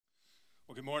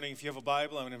Well, good morning. If you have a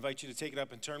Bible, I'm going to invite you to take it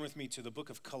up and turn with me to the book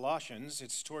of Colossians.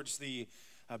 It's towards the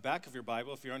back of your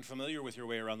Bible. If you're unfamiliar with your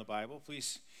way around the Bible,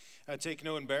 please take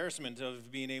no embarrassment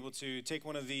of being able to take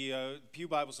one of the pew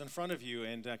Bibles in front of you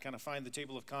and kind of find the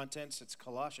table of contents. It's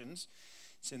Colossians.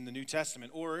 It's in the New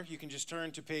Testament. Or you can just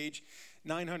turn to page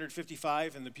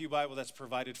 955 in the pew Bible that's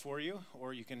provided for you,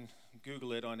 or you can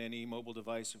Google it on any mobile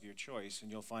device of your choice, and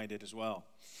you'll find it as well.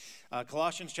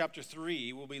 Colossians chapter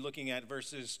 3, we'll be looking at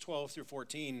verses 12 through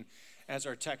 14 as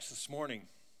our text this morning.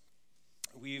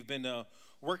 We've been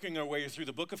working our way through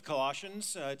the book of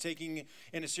Colossians, taking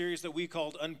in a series that we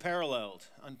called Unparalleled,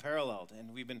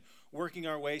 and we've been working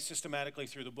our way systematically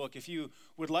through the book. If you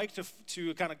would like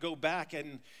to kind of go back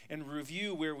and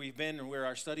review where we've been and where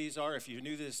our studies are, if you're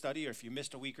new to the study or if you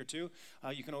missed a week or two,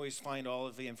 you can always find all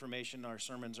of the information. Our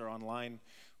sermons are online.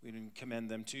 We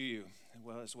commend them to you,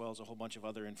 as well as a whole bunch of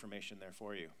other information there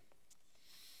for you.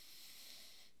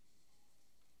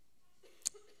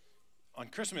 On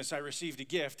Christmas, I received a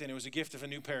gift, and it was a gift of a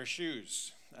new pair of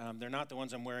shoes. They're not the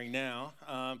ones I'm wearing now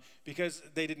because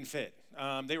they didn't fit.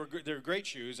 They were great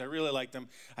shoes. I really liked them.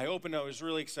 I was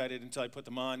really excited until I put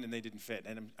them on, and they didn't fit.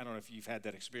 And I don't know if you've had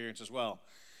that experience as well.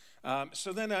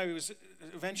 So then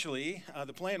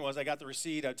the plan was I got the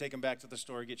receipt, I'd take them back to the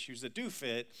store, get shoes that do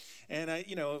fit, and I,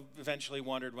 eventually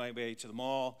wandered my way to the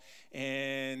mall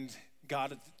and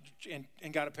got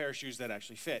a pair of shoes that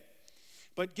actually fit.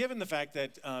 But given the fact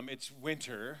that it's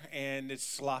winter and it's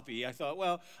sloppy, I thought,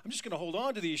 well, I'm just going to hold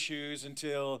on to these shoes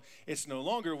until it's no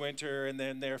longer winter, and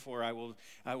then therefore I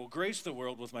will grace the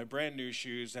world with my brand new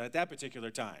shoes at that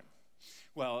particular time.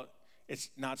 Well, it's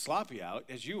not sloppy out,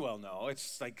 as you well know.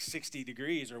 It's like 60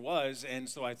 degrees, or was, and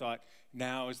so I thought,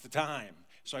 now is the time.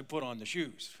 So I put on the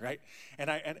shoes, right? And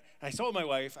I told my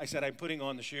wife, I said, I'm putting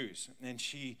on the shoes. And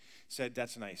she said,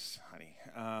 that's nice, honey.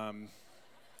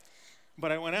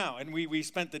 But I went out, and we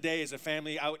spent the day as a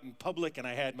family out in public, and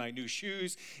I had my new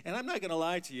shoes. And I'm not going to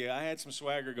lie to you, I had some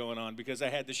swagger going on because I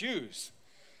had the shoes.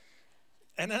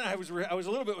 And then I was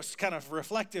a little bit kind of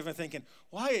reflective and thinking,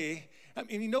 why? I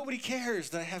mean, nobody cares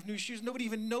that I have new shoes. Nobody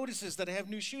even notices that I have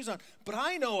new shoes on. But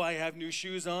I know I have new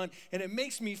shoes on, and it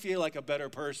makes me feel like a better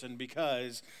person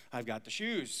because I've got the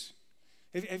shoes.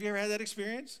 Have you ever had that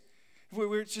experience?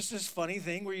 Where it's just this funny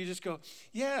thing where you just go,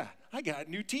 yeah, I got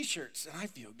new T-shirts, and I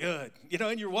feel good.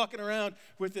 And you're walking around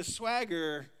with this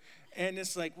swagger, and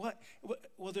it's like, what?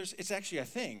 Well, it's actually a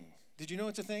thing. Did you know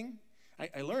it's a thing?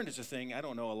 I learned it's a thing. I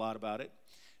don't know a lot about it.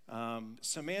 Dr.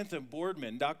 Samantha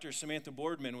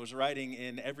Boardman was writing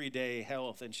in Everyday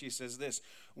Health, and she says this: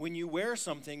 when you wear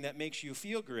something that makes you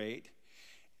feel great,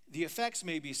 the effects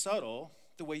may be subtle,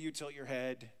 the way you tilt your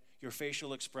head, your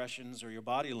facial expressions, or your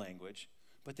body language,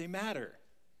 but they matter.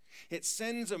 It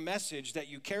sends a message that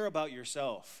you care about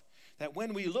yourself, that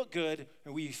when we look good,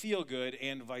 we feel good,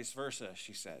 and vice versa,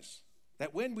 she says.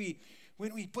 That when we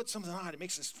put something on, it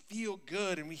makes us feel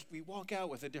good, and we walk out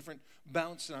with a different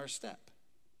bounce in our step.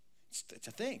 It's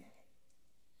a thing.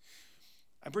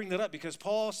 I bring that up because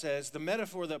Paul says, the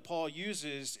metaphor that Paul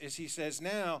uses is he says,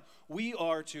 now we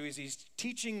are to, as he's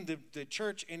teaching the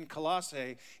church in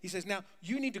Colossae, he says, now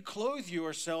you need to clothe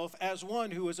yourself as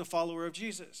one who is a follower of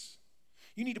Jesus.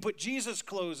 You need to put Jesus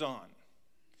clothes on.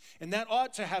 And that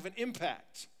ought to have an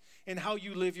impact in how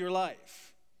you live your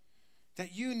life.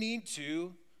 That you need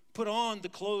to put on the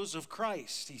clothes of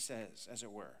Christ, he says, as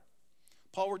it were.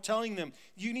 Paul were telling them,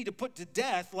 you need to put to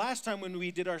death, last time when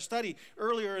we did our study,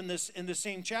 earlier in the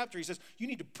same chapter, he says, you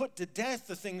need to put to death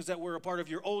the things that were a part of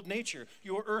your old nature,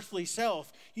 your earthly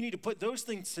self. You need to put those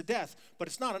things to death, but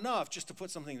it's not enough just to put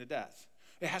something to death.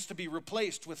 It has to be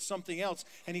replaced with something else.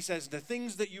 And he says, the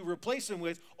things that you replace them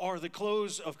with are the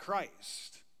clothes of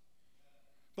Christ.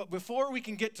 But before we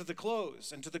can get to the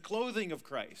clothes and to the clothing of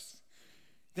Christ,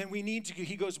 then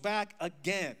he goes back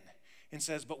again and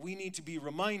says, but we need to be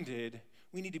reminded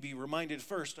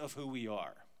first of who we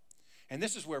are. And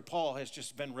this is where Paul has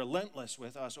just been relentless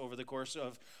with us over the course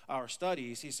of our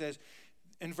studies. He says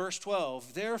in verse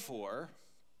 12, therefore,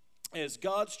 as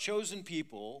God's chosen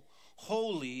people,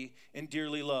 holy and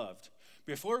dearly loved.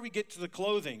 Before we get to the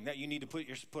clothing that you need to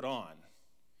put on,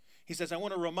 he says, I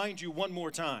want to remind you one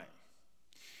more time.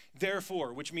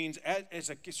 Therefore, which means as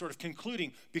a sort of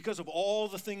concluding, because of all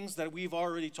the things that we've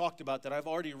already talked about, that I've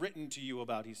already written to you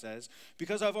about, he says,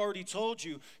 because I've already told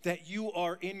you that you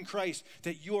are in Christ,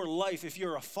 that your life, if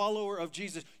you're a follower of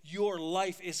Jesus, your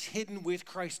life is hidden with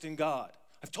Christ in God.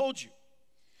 I've told you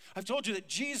that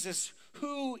Jesus,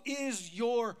 who is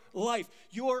your life,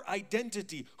 your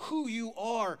identity, who you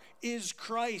are, is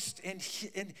Christ and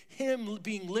him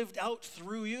being lived out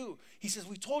through you. He says,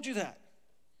 we told you that.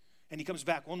 And he comes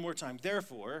back one more time.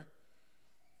 Therefore,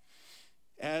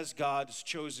 as God's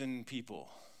chosen people.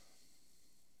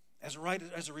 As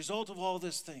a result of all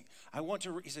this thing,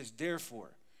 he says, therefore,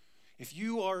 if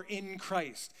you are in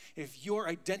Christ, if your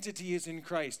identity is in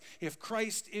Christ, if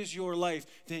Christ is your life,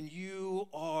 then you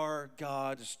are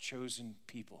God's chosen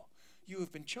people. You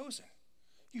have been chosen.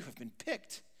 You have been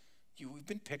picked. You have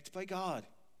been picked by God.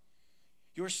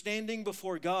 Your standing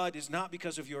before God is not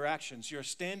because of your actions. Your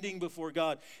standing before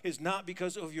God is not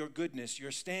because of your goodness.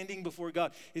 Your standing before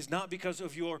God is not because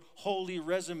of your holy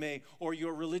resume or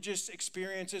your religious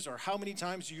experiences or how many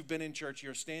times you've been in church.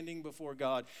 Your standing before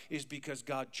God is because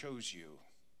God chose you.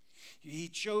 He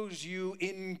chose you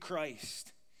in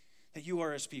Christ, that you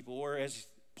are his people. Or as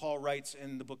Paul writes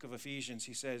in the book of Ephesians,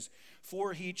 he says,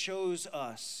 for he chose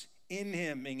us in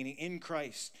him, meaning in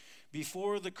Christ,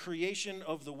 before the creation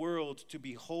of the world to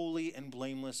be holy and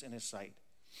blameless in his sight.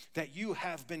 That you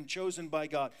have been chosen by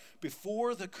God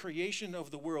before the creation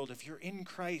of the world. If you're in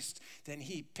Christ, then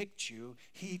he picked you,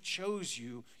 he chose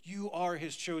you, you are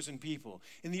his chosen people.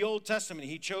 In the Old Testament,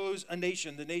 he chose a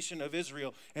nation, the nation of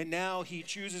Israel, and now he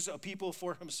chooses a people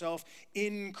for himself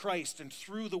in Christ and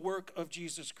through the work of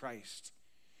Jesus Christ.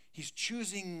 He's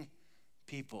choosing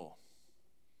people.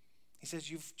 He says,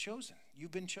 you've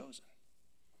been chosen.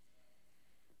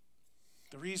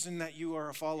 The reason that you are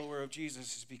a follower of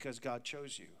Jesus is because God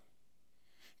chose you.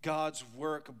 God's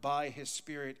work by his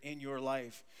Spirit in your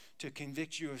life to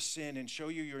convict you of sin and show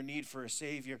you your need for a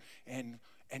Savior and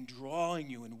drawing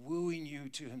you and wooing you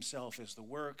to himself is the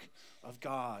work of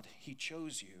God. He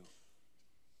chose you.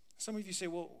 Some of you say,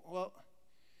 well,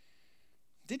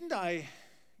 let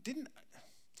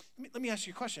me ask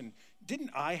you a question.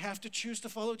 Didn't I have to choose to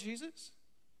follow Jesus?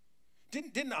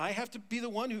 Didn't I have to be the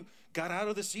one who got out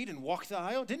of the seat and walked the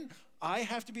aisle? Didn't I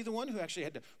have to be the one who actually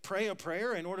had to pray a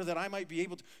prayer in order that I might be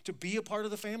able to be a part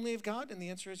of the family of God? And the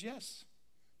answer is yes.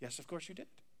 Yes, of course you did.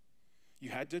 You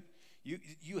had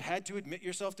to admit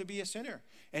yourself to be a sinner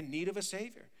and need of a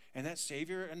Savior. And that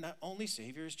Savior, and that only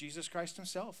Savior, is Jesus Christ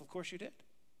himself. Of course you did.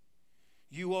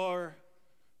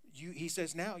 He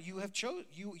says now you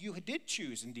did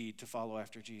choose indeed to follow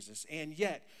after Jesus. And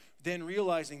yet, then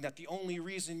realizing that the only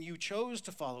reason you chose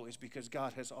to follow is because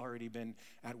God has already been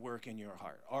at work in your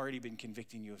heart, already been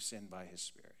convicting you of sin by his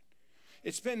Spirit.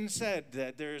 It's been said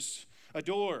that there's a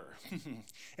door,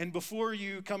 and before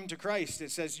you come to Christ,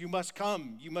 it says you must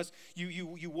come. You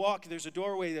walk. There's a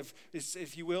doorway of,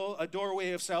 if you will, a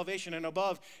doorway of salvation, and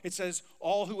above it says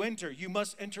all who enter. You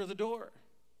must enter the door.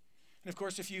 And of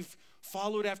course, if you've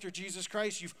followed after Jesus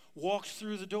Christ, you've walked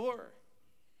through the door.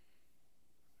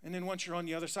 And then once you're on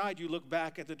the other side, you look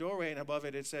back at the doorway, and above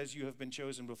it, it says you have been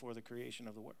chosen before the creation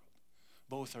of the world.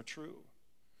 Both are true.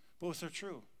 Both are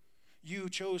true. You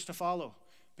chose to follow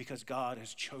because God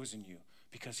has chosen you,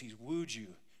 because he's wooed you,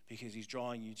 because he's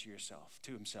drawing you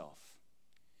to himself.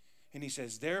 And he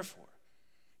says, therefore,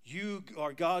 you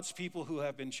are God's people who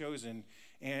have been chosen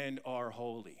and are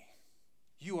holy.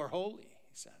 You are holy,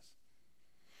 he says.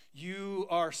 You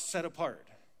are set apart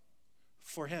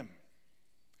for him.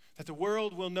 That the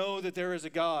world will know that there is a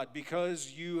God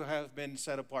because you have been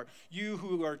set apart. You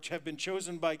who have been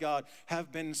chosen by God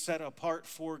have been set apart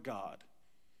for God.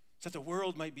 So that the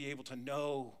world might be able to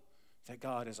know that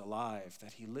God is alive,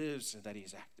 that he lives, and that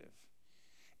he's active.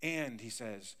 And he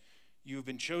says, you have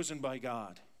been chosen by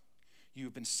God. You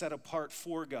have been set apart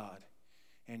for God.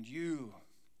 And you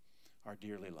are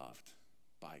dearly loved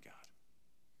by God.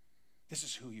 This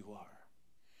is who you are.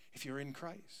 If you're in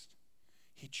Christ,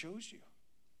 he chose you.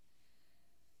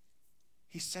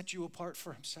 He set you apart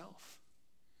for himself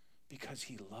because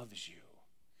he loves you,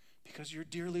 because you're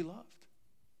dearly loved.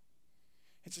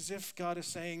 It's as if God is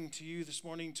saying to you this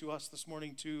morning, to us this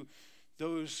morning, to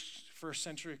those first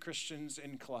century Christians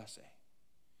in Colossae,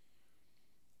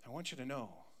 I want you to know,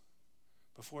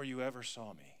 before you ever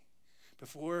saw me,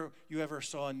 before you ever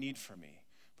saw a need for me,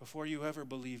 before you ever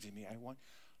believed in me, I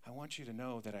want you to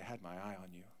know that I had my eye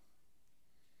on you.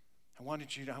 I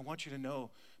want you to know,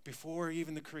 before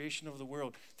even the creation of the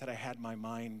world, that I had my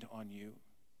mind on you.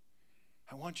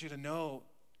 I want you to know,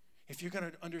 if you're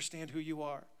going to understand who you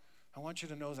are, I want you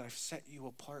to know that I've set you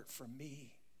apart from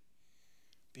me,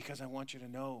 because I want you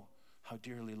to know how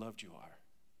dearly loved you are.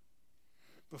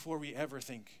 Before we ever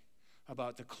think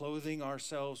about the clothing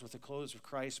ourselves with the clothes of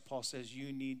Christ, Paul says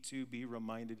you need to be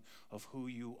reminded of who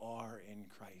you are in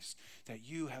Christ, that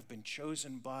you have been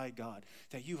chosen by God,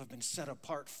 that you have been set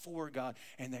apart for God,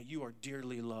 and that you are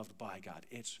dearly loved by God.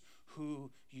 It's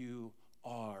who you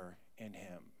are in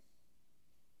him.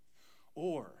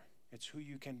 Or it's who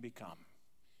you can become.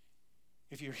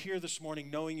 If you're here this morning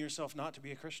knowing yourself not to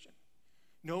be a Christian,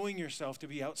 knowing yourself to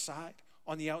be outside,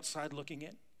 on the outside looking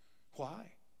in,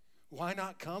 why? Why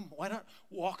not come? Why not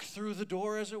walk through the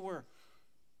door, as it were,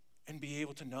 and be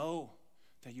able to know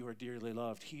that you are dearly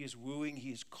loved? He is wooing, he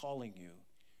is calling you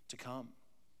to come,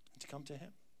 and to come to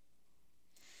him.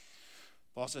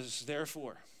 Paul says,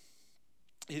 therefore,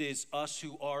 it is us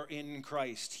who are in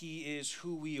Christ. He is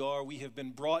who we are. We have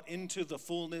been brought into the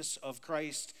fullness of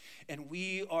Christ, and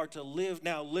we are to live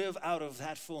out of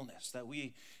that fullness that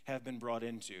we have been brought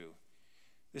into.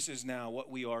 This is now what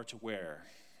we are to wear.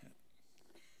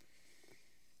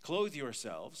 Clothe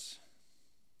yourselves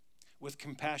with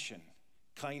compassion,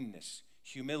 kindness,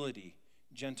 humility,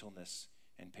 gentleness,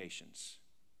 and patience.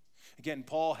 Again,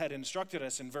 Paul had instructed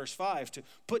us in verse 5 to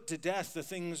put to death the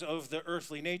things of the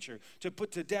earthly nature, to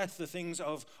put to death the things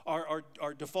of our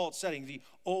default setting,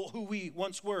 who we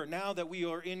once were. Now that we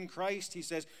are in Christ, he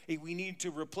says, hey, we need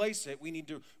to replace it. We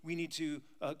need to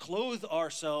clothe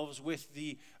ourselves with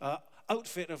the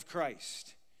outfit of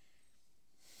Christ.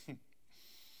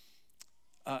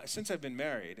 Since I've been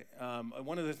married,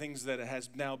 one of the things that has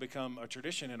now become a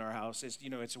tradition in our house is,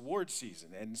 it's award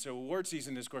season. And so award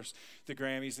season is, of course, the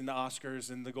Grammys and the Oscars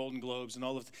and the Golden Globes and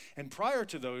all of and prior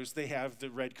to those, they have the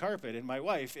red carpet. And my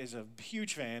wife is a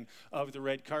huge fan of the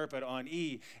red carpet on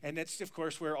E! And that's, of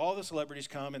course, where all the celebrities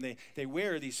come and they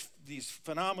wear these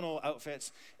phenomenal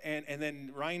outfits. And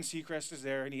then Ryan Seacrest is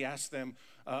there and he asks them,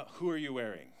 who are you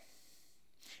wearing?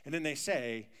 And then they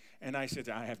say, and I said,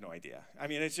 I have no idea. I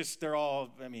mean, it's just, they're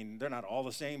not all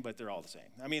the same, but they're all the same.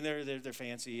 I mean, they're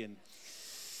fancy, and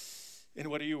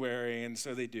what are you wearing? And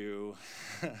so they do,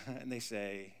 and they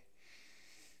say,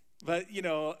 but,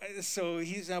 so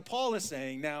Paul is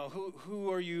saying, now,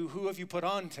 who are you, who have you put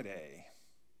on today?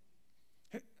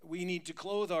 We need to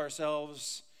clothe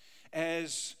ourselves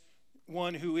as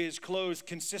one who is clothed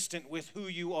consistent with who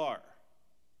you are.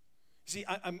 See,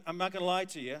 I'm not going to lie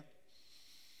to you.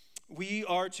 We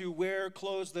are to wear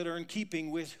clothes that are in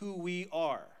keeping with who we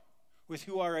are, with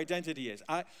who our identity is.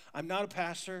 I'm not a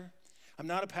pastor. I'm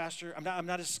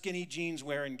not a skinny jeans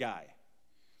wearing guy.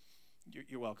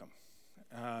 You're welcome.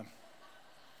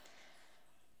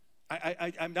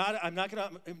 I'm not gonna.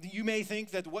 You may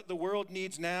think that what the world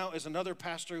needs now is another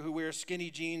pastor who wears skinny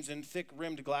jeans and thick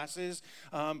rimmed glasses,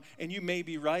 and you may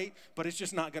be right, but it's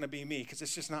just not going to be me because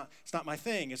it's not my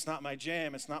thing. It's not my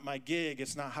jam. It's not my gig.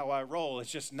 It's not how I roll.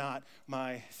 It's just not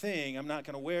my thing. I'm not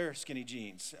going to wear skinny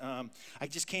jeans. I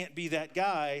just can't be that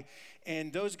guy,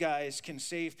 and those guys can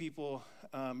save people.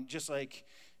 Just like,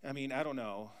 I don't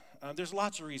know. There's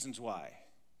lots of reasons why.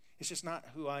 It's just not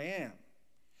who I am.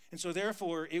 And so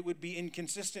therefore, it would be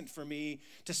inconsistent for me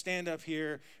to stand up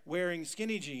here wearing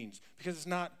skinny jeans because it's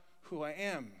not who I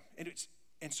am.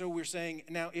 And so we're saying,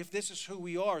 now, if this is who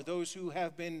we are, those who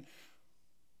have been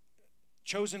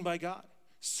chosen by God,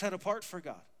 set apart for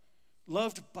God,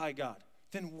 loved by God,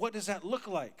 then what does that look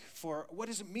like? What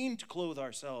does it mean to clothe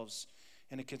ourselves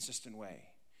in a consistent way?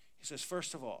 He says,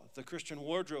 first of all, the Christian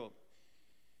wardrobe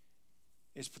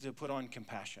is to put on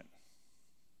compassion.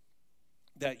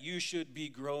 That you should be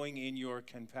growing in your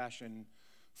compassion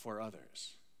for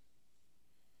others.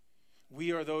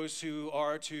 We are those who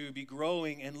are to be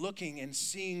growing and looking and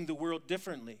seeing the world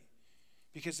differently.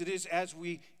 Because it is I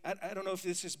don't know if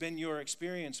this has been your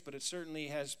experience, but it certainly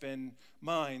has been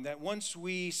mine, that once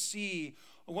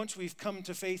we've come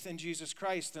to faith in Jesus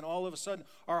Christ, then all of a sudden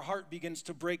our heart begins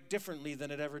to break differently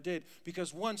than it ever did.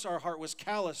 Because once our heart was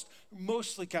calloused,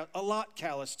 a lot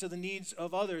calloused to the needs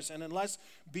of others. And unless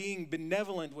being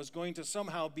benevolent was going to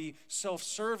somehow be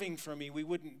self-serving for me, we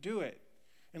wouldn't do it.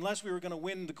 Unless we were going to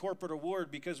win the corporate award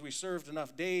because we served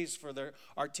enough days for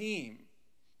our team,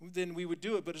 then we would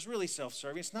do it. But it's really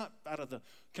self-serving. It's not out of the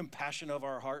compassion of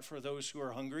our heart for those who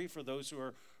are hungry, for those who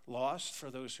are lost,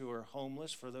 for those who are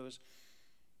homeless, for those.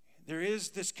 There is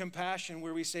this compassion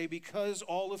where we say, because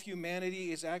all of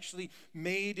humanity is actually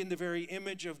made in the very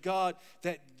image of God,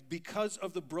 that because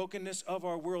of the brokenness of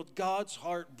our world, God's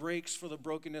heart breaks for the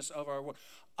brokenness of our world.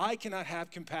 I cannot have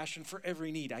compassion for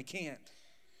every need. I can't.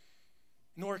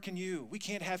 Nor can you. We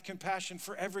can't have compassion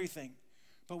for everything,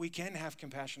 but we can have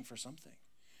compassion for something.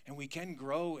 And we can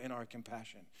grow in our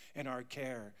compassion, in our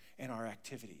care, in our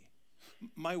activity.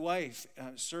 My wife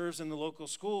serves in the local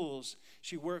schools.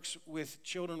 She works with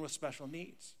children with special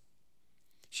needs.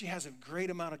 She has a great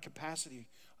amount of capacity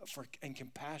and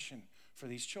compassion for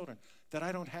these children that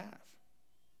I don't have.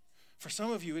 For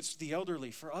some of you, it's the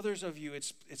elderly. For others of you,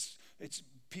 it's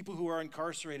people who are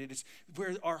incarcerated. It's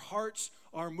where our hearts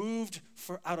are moved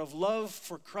out of love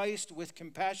for Christ with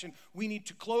compassion. We need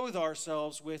to clothe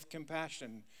ourselves with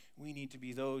compassion. We need to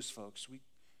be those folks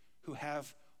who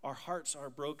have our hearts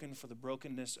are broken for the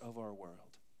brokenness of our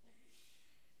world.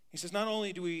 He says, not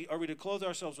only are we to clothe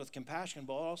ourselves with compassion,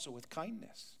 but also with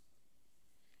kindness.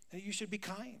 that you should be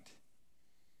kind.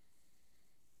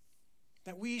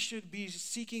 That we should be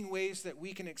seeking ways that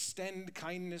we can extend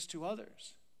kindness to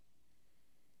others.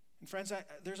 And friends,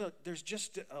 there's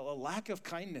just a lack of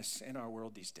kindness in our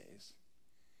world these days.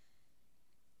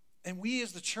 And we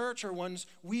as the church are ones,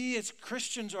 we as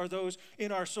Christians are those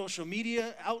in our social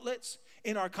media outlets,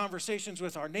 in our conversations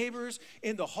with our neighbors,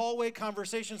 in the hallway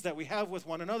conversations that we have with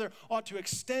one another, ought to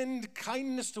extend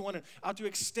kindness to one another, ought to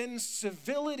extend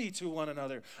civility to one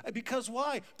another. Because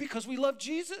why? Because we love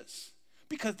Jesus.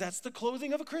 Because that's the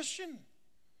clothing of a Christian.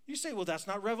 You say, well, that's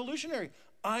not revolutionary.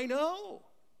 I know.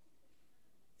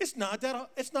 It's not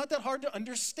that hard to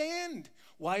understand.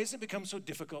 Why has it become so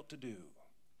difficult to do?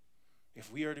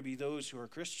 If we are to be those who are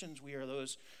Christians, we are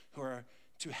those who are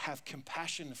to have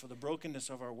compassion for the brokenness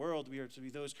of our world. We are to be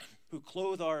those who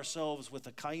clothe ourselves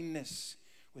with kindness.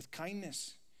 And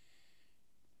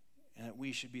that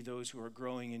we should be those who are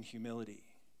growing in humility.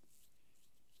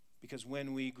 Because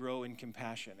when we grow in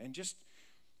compassion, and just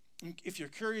if you're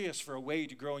curious for a way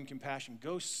to grow in compassion,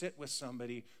 go sit with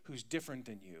somebody who's different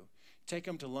than you. Take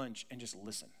them to lunch and just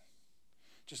listen.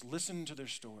 Just listen to their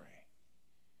story.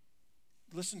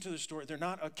 Listen to the story. They're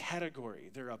not a category.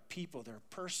 They're a people. They're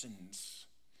persons.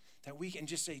 That we can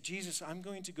just say, Jesus, I'm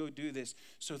going to go do this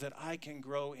so that I can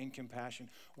grow in compassion.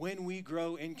 When we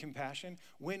grow in compassion,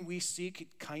 when we seek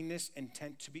kindness,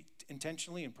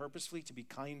 intentionally and purposefully to be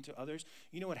kind to others,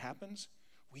 you know what happens?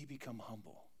 We become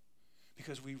humble.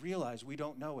 Because we realize we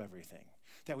don't know everything.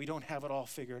 That we don't have it all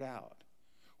figured out.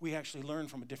 We actually learn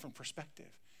from a different perspective.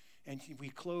 And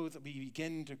we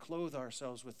begin to clothe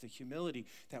ourselves with the humility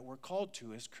that we're called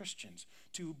to as Christians,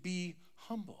 to be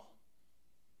humble.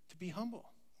 To be humble.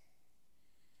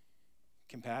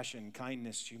 Compassion,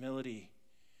 kindness, humility,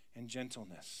 and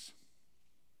gentleness.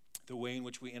 The way in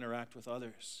which we interact with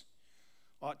others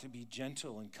ought to be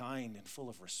gentle and kind and full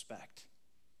of respect.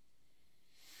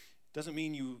 Doesn't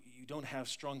mean you don't have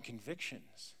strong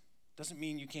convictions. Doesn't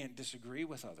mean you can't disagree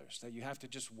with others, that you have to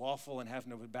just waffle and have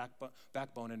no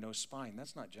backbone and no spine.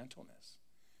 That's not gentleness.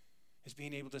 It's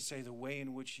being able to say the way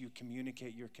in which you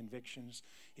communicate your convictions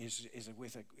is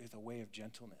with a way of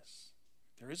gentleness.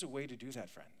 There is a way to do that,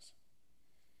 friends.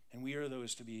 And we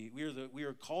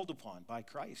are called upon by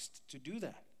Christ to do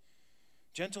that.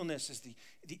 Gentleness is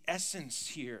the essence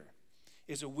here,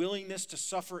 is a willingness to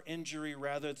suffer injury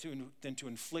rather than to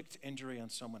inflict injury on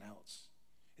someone else.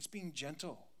 It's being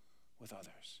gentle with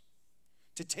others,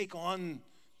 to take on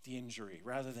the injury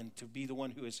rather than to be the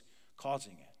one who is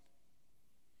causing it.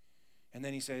 And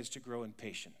then he says to grow in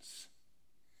patience,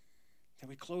 that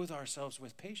we clothe ourselves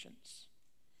with patience.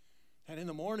 And in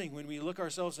the morning when we look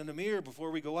ourselves in the mirror before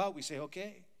we go out, we say,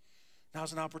 okay,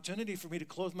 now's an opportunity for me to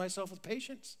clothe myself with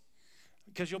patience,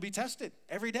 because you'll be tested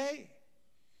every day.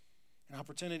 An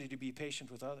opportunity to be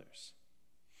patient with others.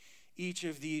 Each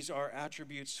of these are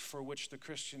attributes for which the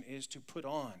Christian is to put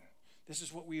on. This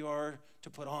is what we are to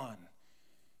put on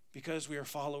because we are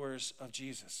followers of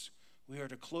Jesus. We are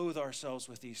to clothe ourselves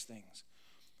with these things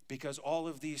because all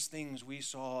of these things we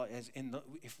saw as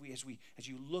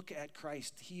you look at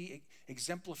Christ, he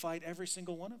exemplified every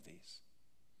single one of these.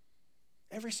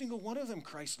 Every single one of them,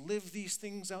 Christ lived these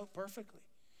things out perfectly.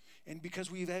 And because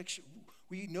we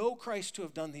know Christ to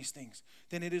have done these things,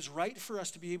 then it is right for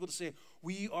us to be able to say,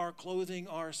 we are clothing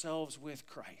ourselves with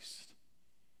Christ.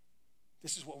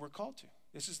 This is what we're called to.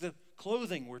 This is the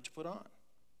clothing we're to put on.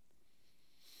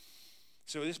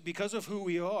 So because of who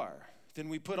we are, then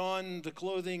we put on the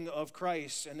clothing of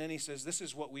Christ, and then he says, this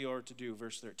is what we are to do,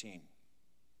 verse 13.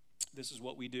 This is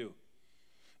what we do.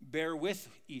 Bear with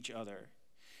each other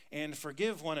and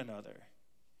forgive one another.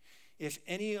 If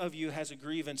any of you has a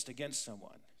grievance against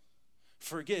someone,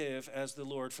 forgive as the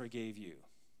Lord forgave you.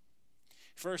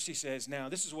 First he says, now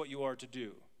this is what you are to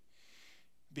do.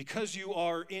 Because you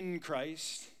are in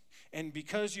Christ, and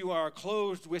because you are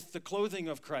clothed with the clothing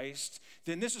of Christ,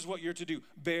 then this is what you're to do.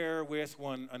 Bear with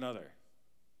one another.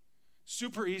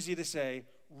 Super easy to say,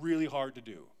 really hard to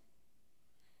do.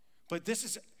 But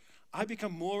I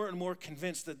become more and more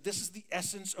convinced that this is the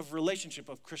essence of relationship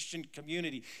of Christian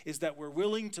community, is that we're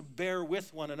willing to bear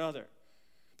with one another.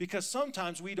 Because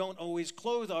sometimes we don't always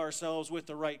clothe ourselves with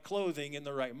the right clothing in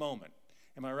the right moment.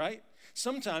 Am I right?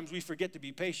 Sometimes we forget to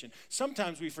be patient.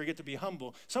 Sometimes we forget to be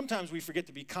humble. Sometimes we forget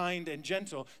to be kind and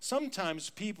gentle. Sometimes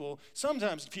people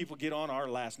get on our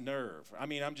last nerve. I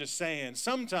mean, I'm just saying,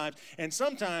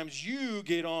 sometimes you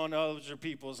get on other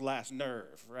people's last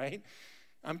nerve, right?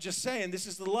 I'm just saying, this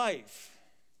is the life.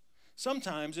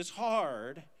 Sometimes it's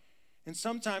hard, and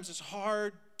sometimes it's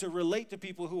hard to relate to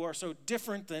people who are so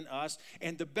different than us,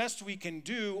 and the best we can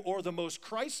do, or the most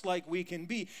Christ-like we can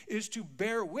be, is to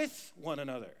bear with one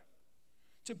another.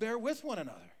 to bear with one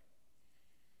another.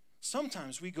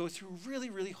 Sometimes we go through really,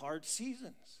 really hard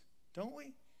seasons, don't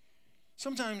we?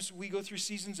 Sometimes we go through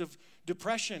seasons of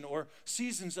depression or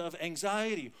seasons of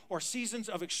anxiety or seasons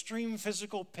of extreme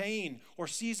physical pain or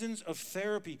seasons of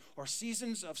therapy or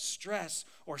seasons of stress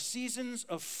or seasons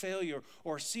of failure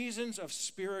or seasons of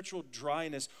spiritual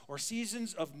dryness or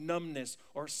seasons of numbness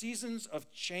or seasons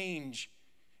of change.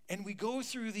 And we go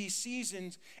through these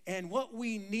seasons, and what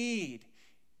we need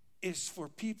is for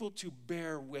people to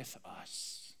bear with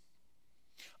us.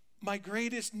 My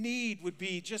greatest need would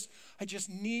be I just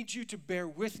need you to bear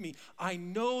with me. I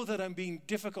know that I'm being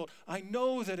difficult. I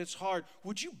know that it's hard.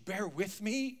 Would you bear with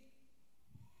me?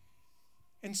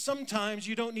 And sometimes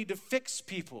you don't need to fix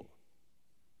people.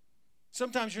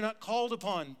 Sometimes you're not called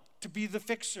upon to be the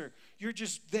fixer. You're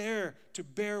just there to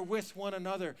bear with one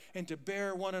another and to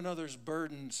bear one another's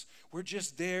burdens. We're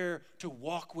just there to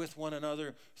walk with one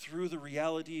another through the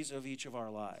realities of each of our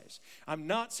lives. I'm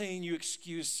not saying you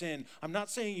excuse sin. I'm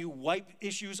not saying you wipe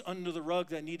issues under the rug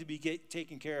that need to be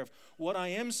taken care of. What I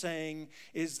am saying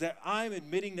is that I'm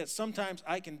admitting that sometimes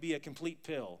I can be a complete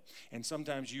pill, and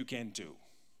sometimes you can too.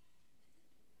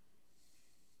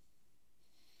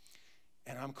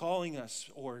 And I'm calling us,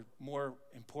 or more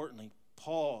importantly,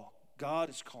 God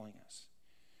is calling us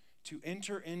to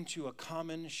enter into a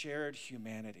common shared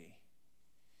humanity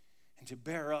and to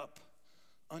bear up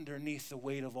underneath the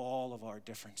weight of all of our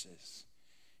differences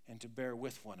and to bear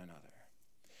with one another.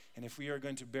 And if we are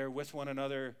going to bear with one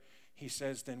another, he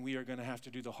says, then we are going to have to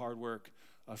do the hard work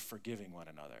of forgiving one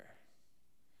another,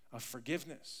 of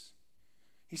forgiveness.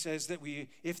 He says that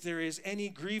if there is any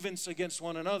grievance against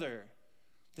one another,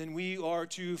 then we are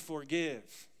to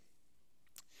forgive.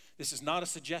 This is not a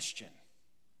suggestion.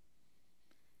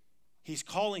 He's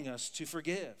calling us to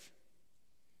forgive.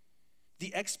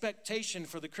 The expectation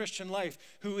for the Christian life,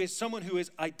 who is someone who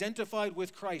is identified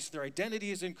with Christ, their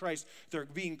identity is in Christ, they're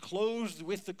being clothed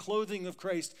with the clothing of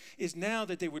Christ, is now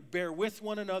that they would bear with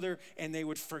one another and they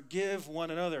would forgive one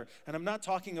another. And I'm not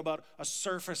talking about a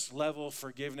surface level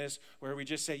forgiveness where we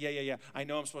just say, yeah, I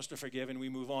know I'm supposed to forgive, and we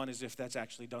move on as if that's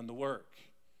actually done the work.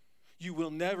 You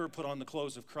will never put on the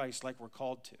clothes of Christ like we're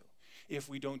called to if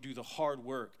we don't do the hard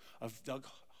work of the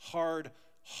hard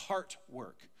heart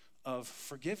work of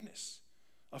forgiveness,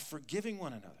 of forgiving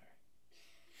one another.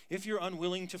 If you're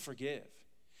unwilling to forgive,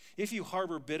 if you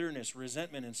harbor bitterness,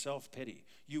 resentment, and self-pity,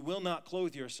 you will not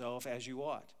clothe yourself as you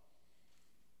ought.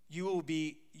 You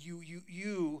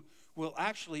will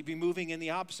actually be moving in the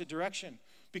opposite direction,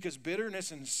 because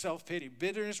bitterness,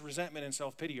 resentment, and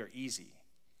self-pity are easy.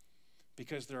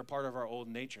 Because they're a part of our old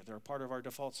nature. They're a part of our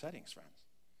default settings, friends.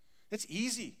 It's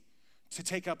easy to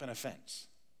take up an offense.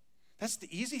 That's the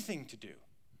easy thing to do,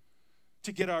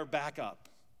 to get our back up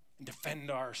and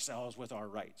defend ourselves with our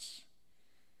rights.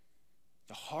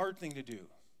 The hard thing to do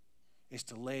is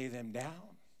to lay them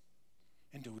down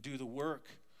and to do the work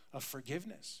of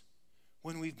forgiveness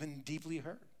when we've been deeply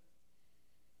hurt.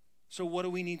 So what do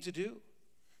we need to do?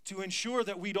 To ensure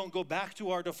that we don't go back to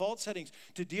our default settings,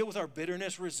 to deal with our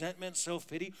bitterness, resentment,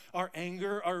 self-pity, our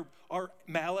anger, our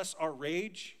malice, our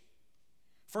rage.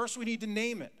 First, we need to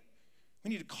name it.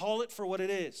 We need to call it for what it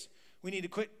is. We need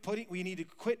to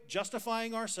quit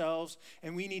justifying ourselves,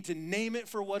 and we need to name it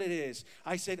for what it is.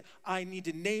 I said, I need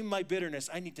to name my bitterness.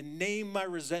 I need to name my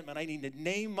resentment. I need to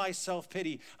name my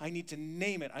self-pity. I need to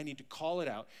name it. I need to call it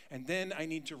out. And then I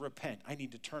need to repent. I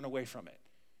need to turn away from it.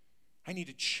 I need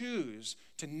to choose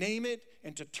to name it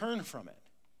and to turn from it.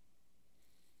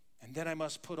 And then I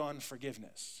must put on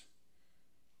forgiveness.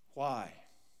 Why?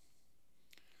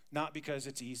 Not because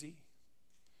it's easy.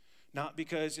 Not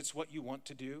because it's what you want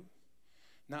to do.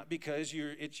 Not because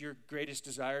it's your greatest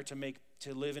desire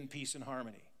to live in peace and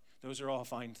harmony. Those are all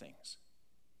fine things.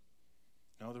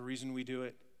 No, the reason we do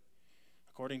it,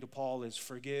 according to Paul, is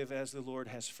forgive as the Lord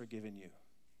has forgiven you.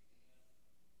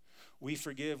 We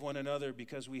forgive one another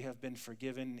because we have been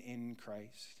forgiven in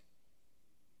Christ.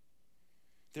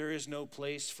 There is no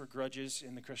place for grudges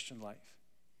in the Christian life.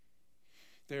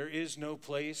 There is no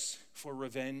place for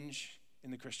revenge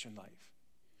in the Christian life.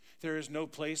 There is no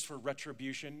place for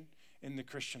retribution in the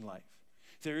Christian life.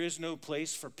 There is no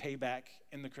place for payback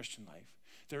in the Christian life.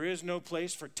 There is no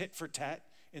place for tit for tat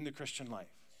in the Christian life.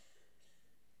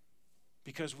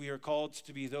 Because we are called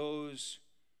to be those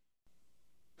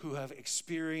who have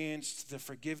experienced the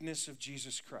forgiveness of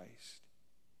Jesus Christ.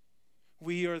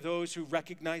 We are those who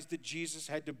recognize that Jesus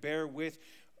had to bear with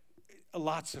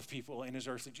lots of people in his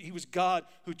earthly. He was God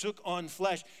who took on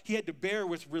flesh. He had to bear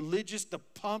with the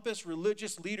pompous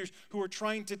religious leaders who were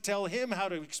trying to tell him how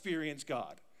to experience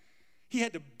God. He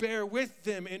had to bear with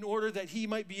them in order that he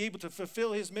might be able to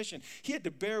fulfill his mission. He had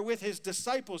to bear with his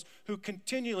disciples who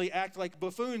continually act like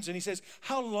buffoons. And he says,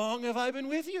 how long have I been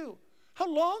with you? How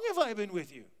long have I been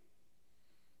with you?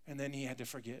 And then he had to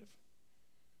forgive.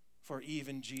 For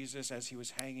even Jesus, as he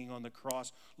was hanging on the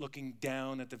cross, looking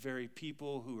down at the very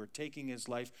people who were taking his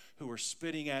life, who were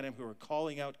spitting at him, who were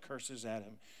calling out curses at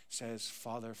him, says,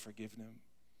 Father, forgive them,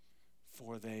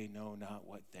 for they know not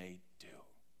what they do.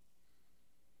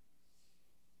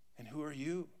 And who are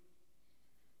you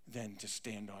then to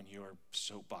stand on your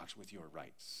soapbox with your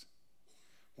rights?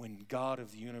 When God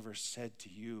of the universe said to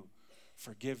you,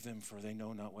 forgive them for they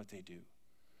know not what they do.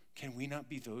 Can we not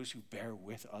be those who bear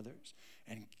with others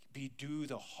and do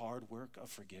the hard work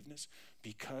of forgiveness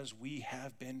because we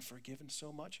have been forgiven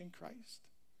so much in Christ?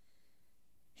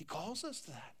 He calls us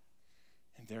to that,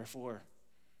 and therefore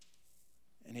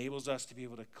enables us to be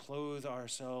able to clothe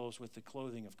ourselves with the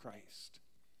clothing of Christ.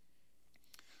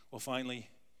 Well, finally,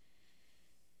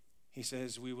 he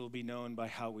says we will be known by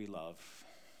how we love.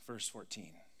 Verse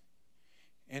 14.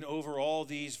 And over all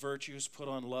these virtues put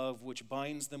on love, which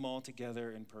binds them all together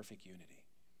in perfect unity.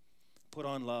 Put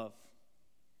on love.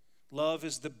 Love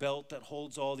is the belt that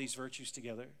holds all these virtues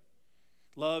together.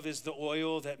 Love is the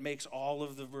oil that makes all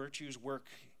of the virtues work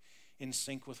in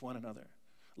sync with one another.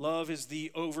 Love is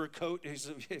the overcoat,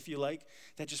 if you like,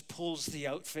 that just pulls the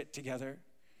outfit together.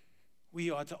 We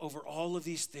ought to, over all of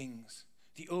these things,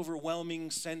 the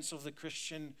overwhelming sense of the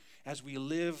Christian as we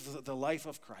live the life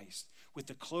of Christ with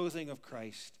the clothing of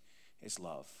Christ is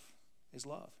love, is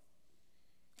love.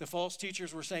 The false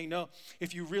teachers were saying, no,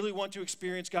 if you really want to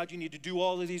experience God, you need to do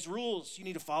all of these rules. You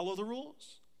need to follow the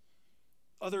rules.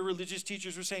 Other religious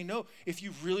teachers were saying, no, if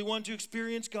you really want to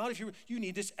experience God, you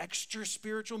need this extra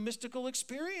spiritual, mystical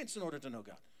experience in order to know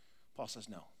God. Paul says,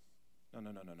 no.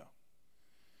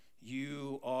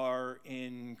 You are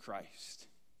in Christ,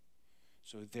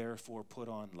 so therefore put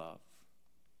on love.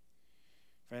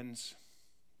 Friends,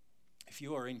 if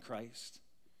you are in Christ,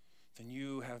 then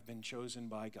you have been chosen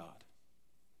by God.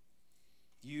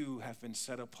 You have been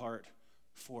set apart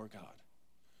for God.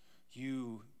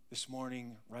 You, this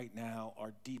morning, right now,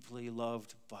 are deeply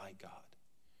loved by God.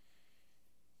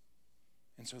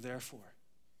 And so therefore,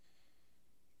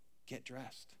 get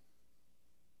dressed.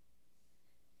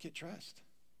 Get dressed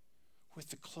with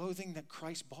the clothing that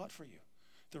Christ bought for you,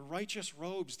 the righteous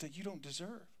robes that you don't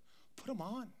deserve. Put them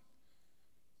on.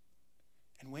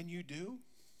 And when you do,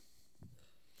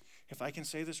 if I can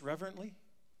say this reverently,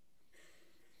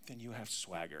 then you have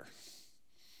swagger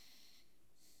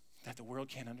that the world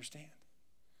can't understand.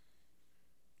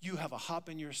 You have a hop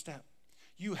in your step.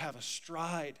 You have a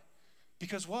stride.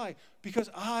 Because why? Because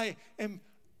I am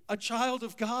a child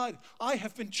of God. I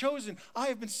have been chosen. I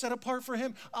have been set apart for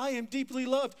him. I am deeply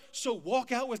loved. So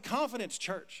walk out with confidence,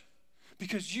 church.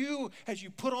 Because you, as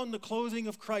you put on the clothing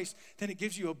of Christ, then it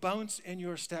gives you a bounce in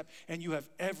your step, and you have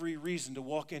every reason to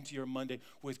walk into your Monday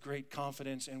with great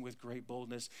confidence and with great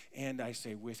boldness, and I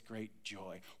say with great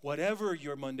joy. Whatever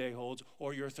your Monday holds,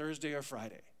 or your Thursday or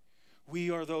Friday,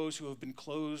 we are those who have been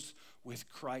clothed with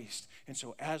Christ. And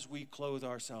so as we clothe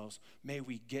ourselves, may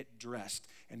we get dressed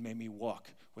and may we walk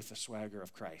with the swagger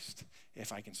of Christ.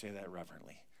 If I can say that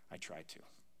reverently, I try to.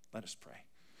 Let us pray.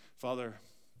 Father,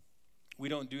 we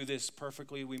don't do this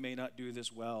perfectly. We may not do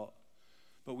this well,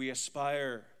 but we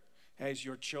aspire as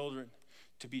your children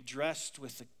to be dressed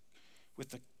with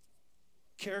the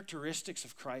characteristics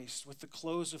of Christ, with the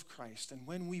clothes of Christ. And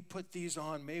when we put these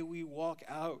on, may we walk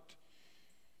out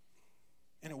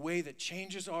in a way that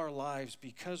changes our lives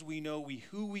because we know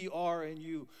who we are in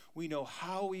you. We know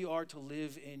how we are to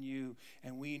live in you,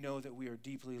 and we know that we are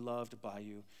deeply loved by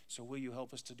you. So will you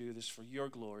help us to do this for your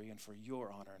glory and for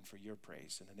your honor and for your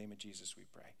praise? In the name of Jesus we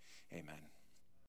pray. Amen.